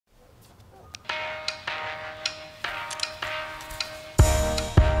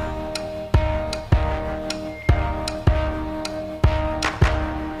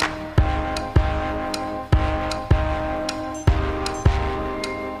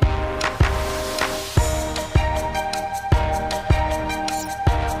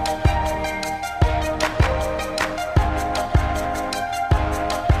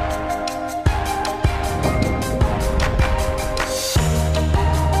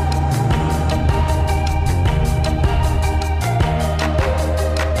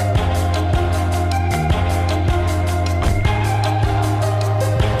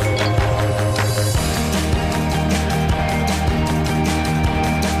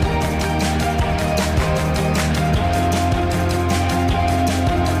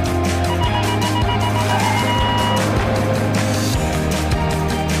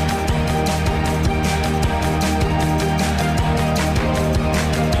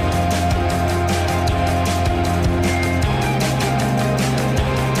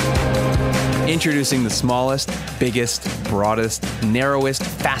Introducing the smallest, biggest, broadest, narrowest,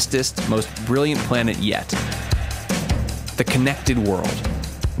 fastest, most brilliant planet yet. The connected world.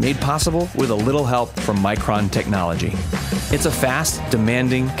 Made possible with a little help from Micron technology. It's a fast,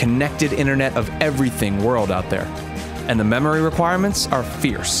 demanding, connected internet of everything world out there. And the memory requirements are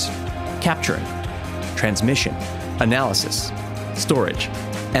fierce. Capturing, transmission, analysis, storage,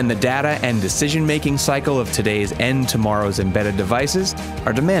 and the data and decision-making cycle of today's and tomorrow's embedded devices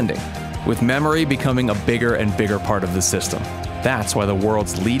are demanding, with memory becoming a bigger and bigger part of the system. That's why the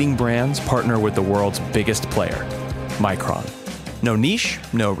world's leading brands partner with the world's biggest player, Micron. No niche,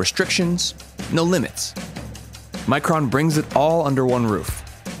 no restrictions, no limits. Micron brings it all under one roof.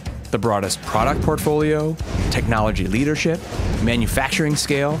 The broadest product portfolio, technology leadership, manufacturing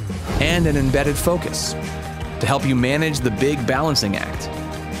scale, and an embedded focus to help you manage the big balancing act.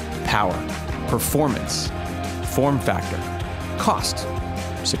 Power, performance, form factor, cost,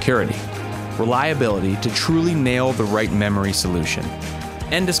 security, reliability to truly nail the right memory solution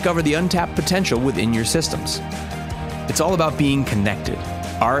and discover the untapped potential within your systems. It's all about being connected,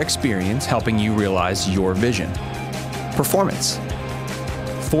 our experience helping you realize your vision. Performance,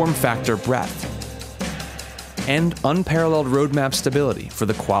 form factor breadth, and unparalleled roadmap stability for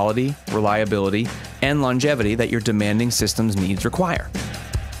the quality, reliability, and longevity that your demanding systems needs require.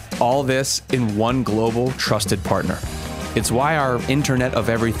 All this in one global, trusted partner. It's why our Internet of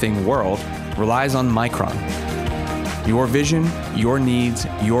Everything world relies on Micron. Your vision, your needs,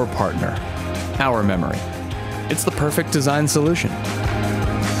 your partner. Our memory. It's the perfect design solution.